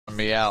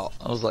me out.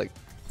 I was like,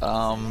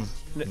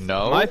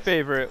 no. My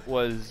favorite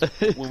was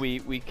when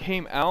we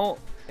came out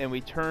and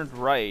we turned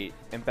right,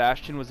 and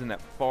Bastion was in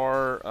that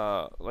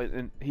far,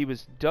 and he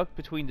was ducked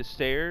between the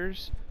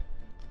stairs,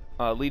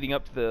 leading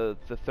up to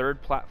the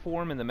third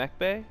platform in the mech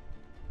bay.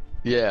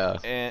 Yeah.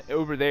 And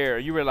over there,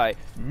 you were like,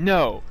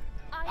 no,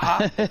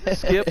 hop,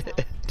 skip,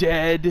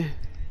 dead.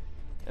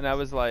 And I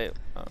was like,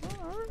 oh,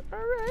 all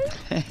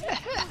right.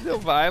 Still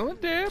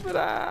violent there, but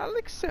I'll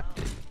accept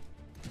it.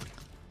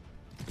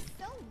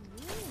 So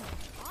mean,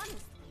 honestly.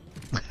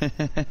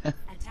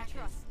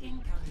 Attackers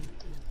incoming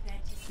in 30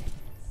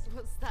 seconds.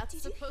 Was that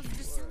supposed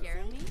to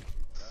scare me?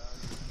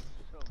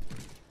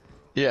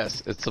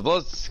 Yes, it's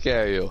supposed to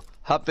scare you.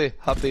 Happy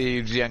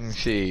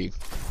Jiangxi.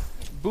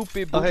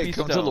 Boopy boopy Oh hey,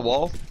 come to the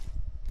wall.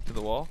 To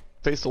the wall?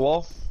 Face the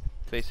wall.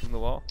 Facing the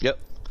wall? Yep.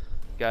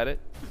 Got it.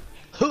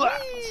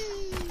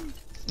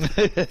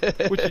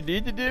 What you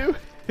need to do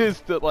is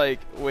to like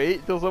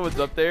wait till someone's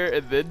up there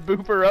and then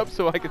boop her up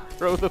so I can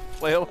throw the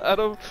flail at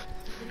them.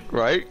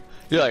 Right?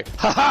 You're like,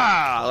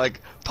 ha-ha! Like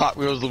Pop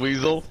Wheels the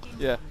Weasel.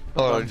 Yeah.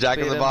 Or Jack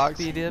in the Box.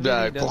 Like,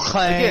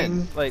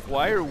 again, like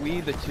why are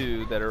we the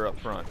two that are up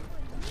front?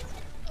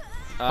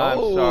 I'm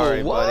Oh,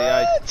 sorry, what?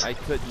 buddy. I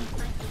couldn't.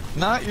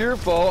 Not your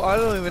fault. I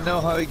don't even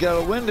know how he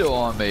got a window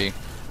on me.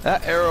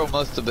 That arrow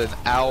must have been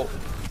out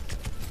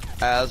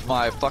as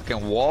my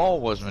fucking wall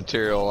was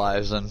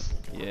materializing.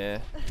 Yeah.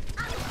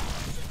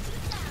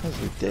 That's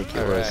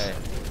ridiculous. Alright.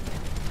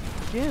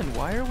 Again,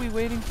 why are we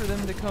waiting for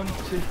them to come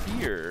to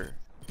here?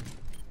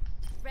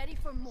 Ready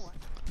for more.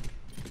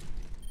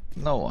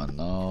 No one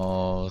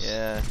knows.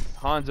 Yeah.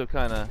 Hanzo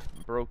kind of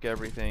broke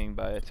everything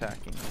by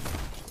attacking me.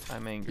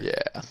 I'm angry.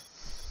 Yeah.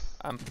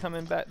 I'm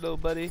coming back though,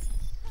 buddy.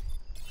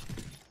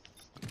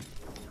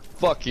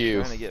 Fuck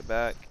you. Trying to get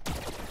back.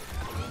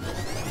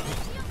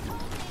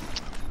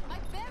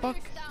 Fuck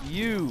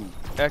you,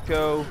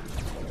 Echo.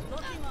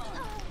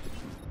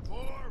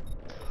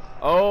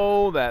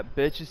 Oh, that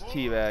bitch is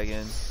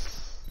teabagging.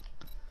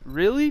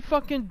 Really?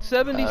 Fucking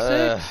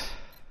 76?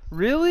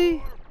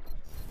 Really?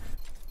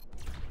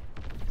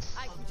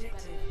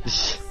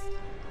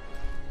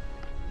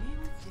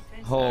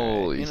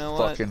 Holy you know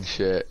fucking what?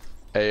 shit.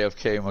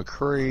 AFK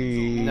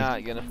McCree.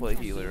 Not gonna play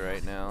healer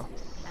right now.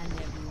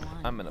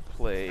 I'm gonna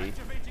play.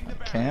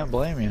 Can't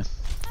blame you.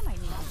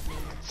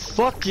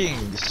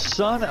 Fucking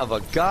son of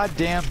a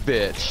goddamn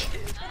bitch.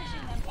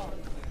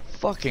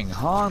 Fucking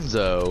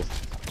Hanzo.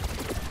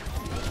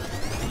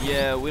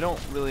 Yeah, we don't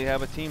really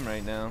have a team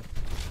right now.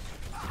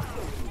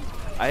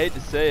 I hate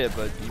to say it,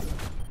 but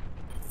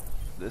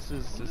this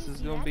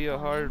is gonna be a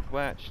hard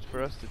match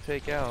for us to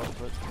take out.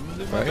 But I'm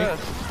gonna do my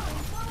best.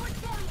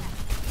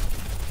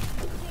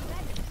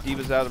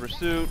 Diva's out of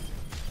pursuit.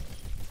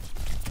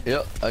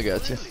 Yep, I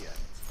got you.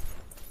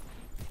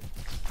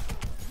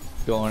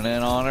 Going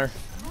in on her.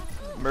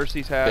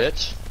 Mercy's hat.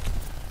 Bitch.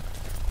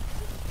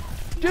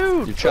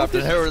 Dude! You trapped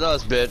in here with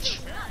us,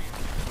 bitch.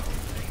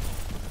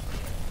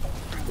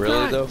 Really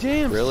God though?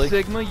 Damn, really?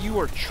 Sigma, you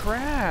are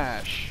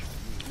trash.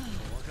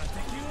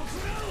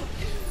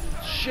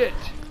 Shit.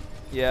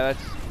 Yeah,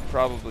 that's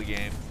probably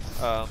game.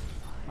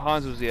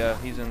 Hanzo's, yeah,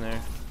 he's in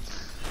there.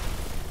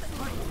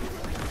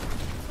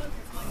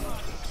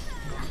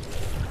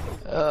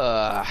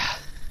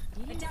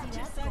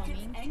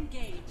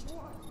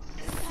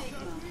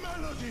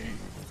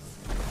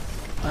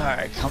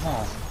 Alright, come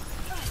on.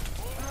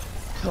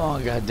 Come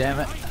on,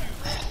 goddammit.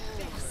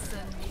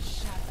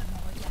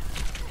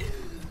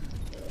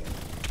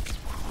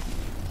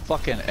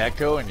 Fucking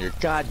Echo and your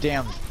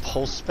goddamn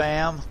pulse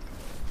spam.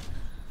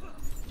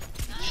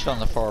 Shit on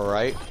the far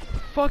right.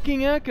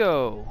 Fucking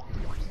Echo.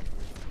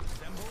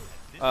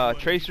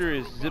 Tracer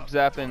is zip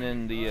zapping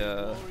in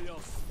the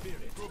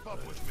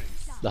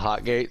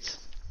hot gates.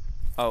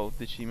 Oh,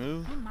 did she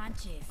move?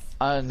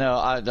 No,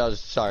 I was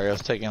sorry, I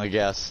was taking a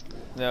guess.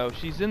 No,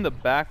 she's in the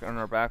back on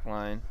our back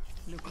line.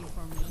 Looking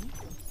for me?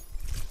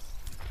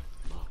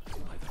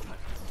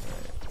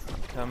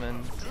 I'm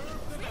coming.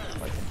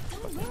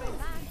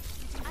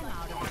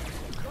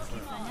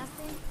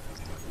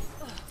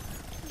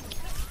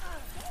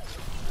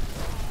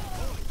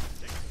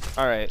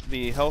 Alright,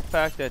 the health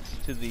pack that's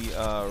to the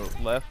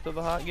left of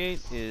the hot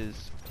gate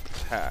is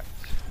packed.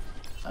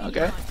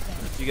 Okay.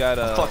 You got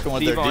a fucking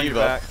with Diva their on your Diva.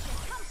 back.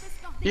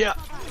 Yeah.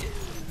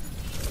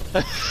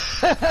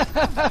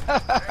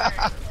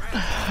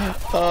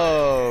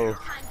 Oh.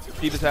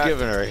 Diva's hacked.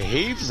 Giving her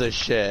heaps of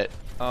shit.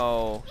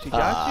 Oh, she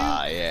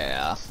got you?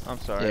 Yeah. I'm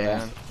sorry, Yeah.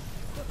 man.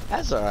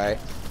 That's alright.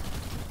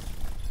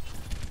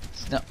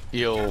 No,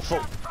 yo.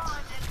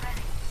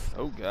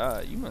 Oh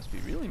god, you must be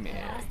really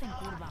mad.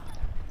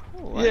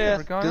 Oh, I Yeah,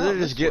 never gone because out they're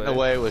just this getting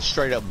way. away with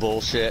straight up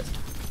bullshit.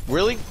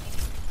 Really?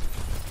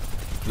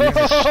 You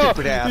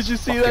stupid ass. Did you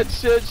see that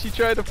shit? She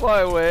tried to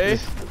fly away.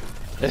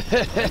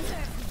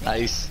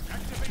 Nice.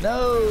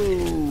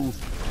 No.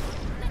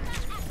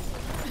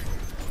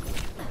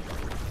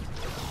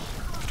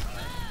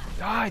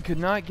 I could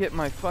not get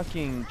my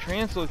fucking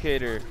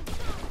translocator.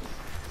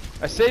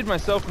 I saved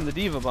myself from the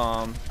Diva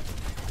bomb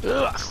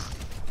Ugh.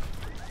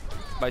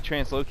 by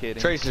translocating.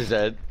 Tracer's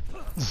dead.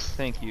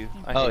 Thank you.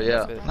 I Oh hate yeah,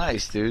 that bit.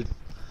 nice, dude.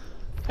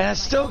 And I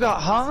still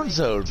got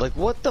Hanzo'd. Like,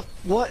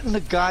 what in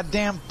the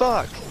goddamn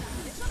fuck?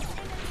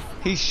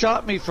 He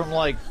shot me from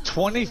like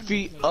 20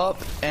 feet up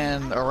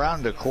and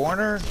around the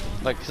corner,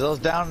 like, 'cause I was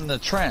down in the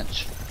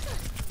trench.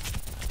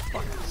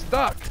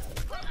 Stuck.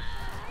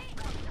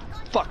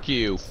 Fuck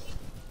you,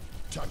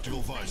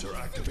 Tactical visor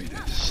activated.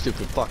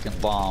 stupid fucking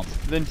bomb.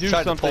 Then do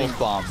Tried something. to pulse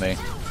bomb me.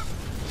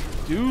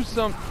 Do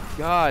some.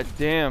 God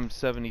damn,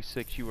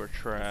 76, you are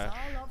trash.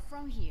 All up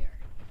from here.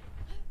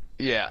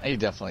 Yeah, he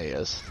definitely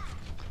is.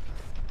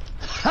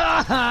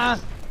 Ha ha!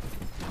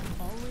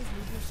 Always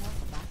leave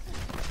yourself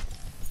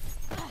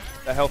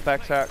back. The health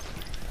pack's hacked.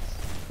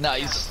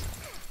 Nice.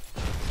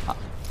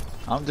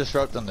 I'm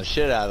disrupting the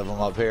shit out of him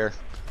up here.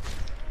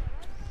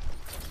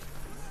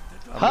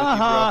 I'm Ha with you,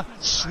 ha!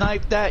 bro.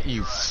 Snipe that,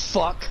 you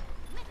fuck!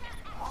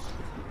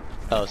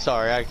 Oh,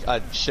 sorry,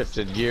 I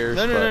shifted gears.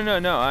 No, no, but... no,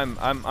 no, no.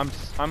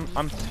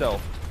 I'm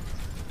stealth.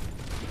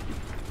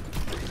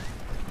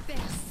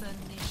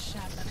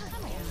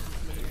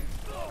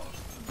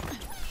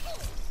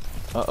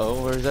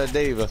 Uh-oh, where's that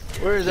diva?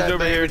 Where's that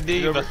over here, baby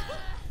he's diva? over-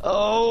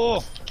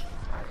 Oh!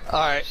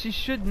 Alright. She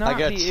should not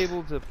got be you.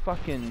 able to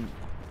fucking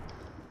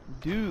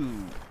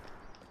do.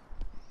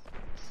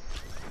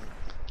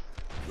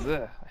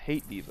 Ugh, I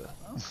hate Diva.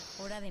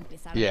 Hora de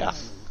empezar. Yeah.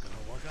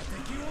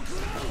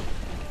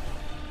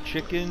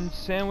 Chicken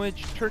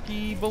sandwich,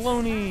 turkey,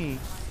 bologna.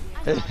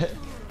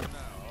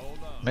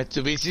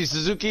 Mitsubishi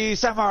Suzuki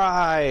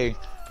Samurai!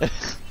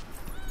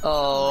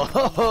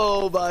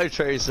 Oh, bye,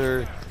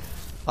 Tracer.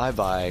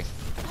 Bye-bye.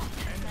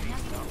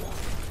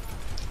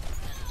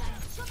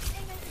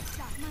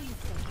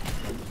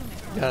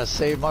 Gotta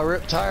save my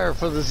rip tire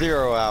for the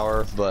 0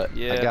 hour, but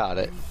Yeah. I got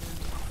it.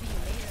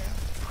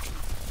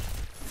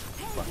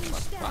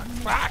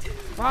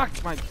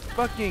 Fuck my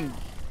fucking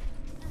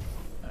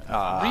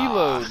Ah.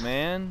 reload,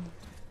 man.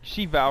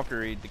 She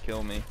Valkyrie'd to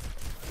kill me.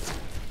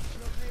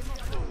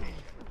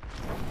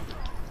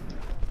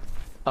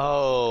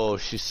 Oh,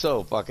 she's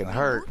so fucking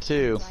hurt,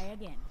 too. Try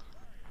again.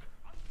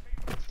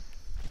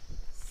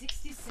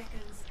 60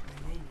 seconds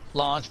remaining.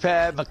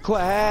 Launchpad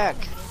McQuack!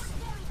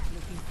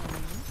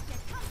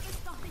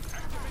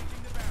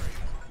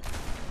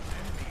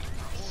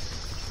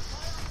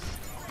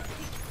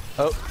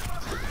 Oh,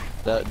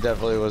 that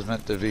definitely was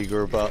meant to be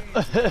group up.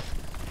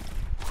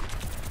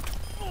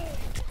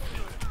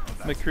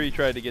 McCree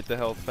tried to get the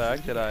health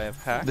pack that I have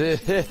hacked.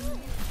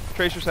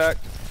 Tracer's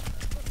hacked.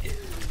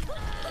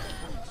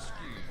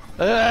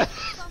 Bye,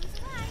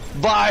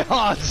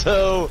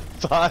 Hanzo!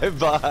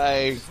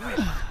 Bye-bye!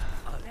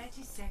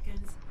 30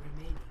 seconds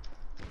remaining.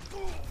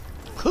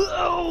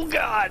 Oh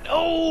god!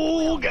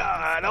 Oh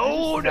god!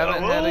 Oh no!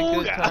 Haven't had a Oh,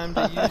 good God. time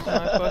to use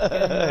my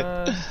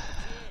fucking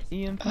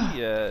EMP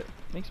yet.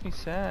 Makes me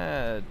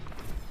sad.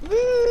 This will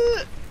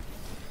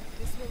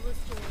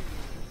restore you.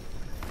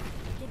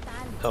 ¿Qué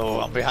tal? Oh,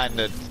 I'm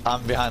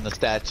behind the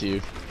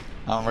statue.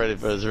 I'm ready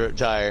for his rip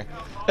tire.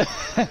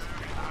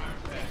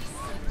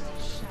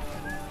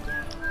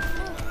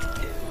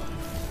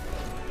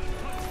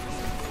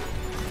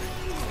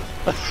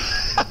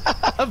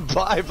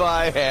 Bye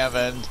bye,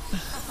 Hammond.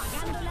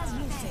 Apagando las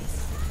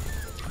luces.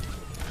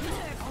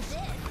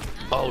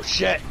 Oh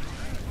shit.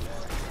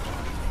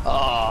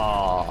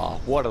 Oh,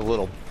 what a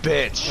little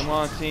bitch. Come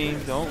on, team.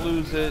 Don't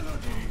lose it.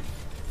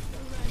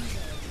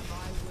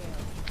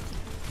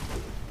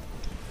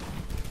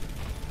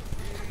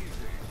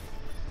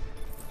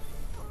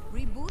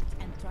 Reboot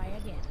and try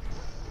again.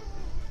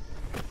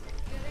 Get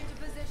into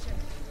position.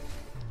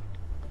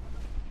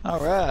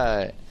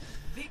 Alright.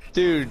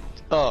 Dude,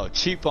 oh,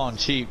 cheap on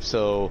cheap,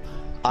 so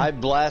I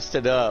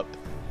blasted up.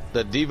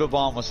 The Diva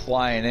Bomb was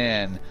flying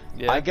in.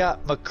 Yeah. I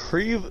got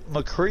McCree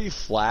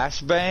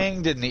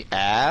flashbanged in the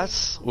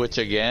ass, which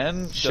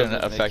again shouldn't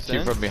Doesn't make affect you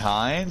sense. from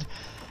behind.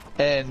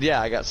 And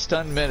yeah, I got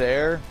stunned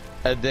midair,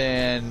 and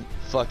then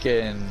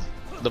fucking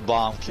the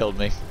bomb killed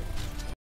me.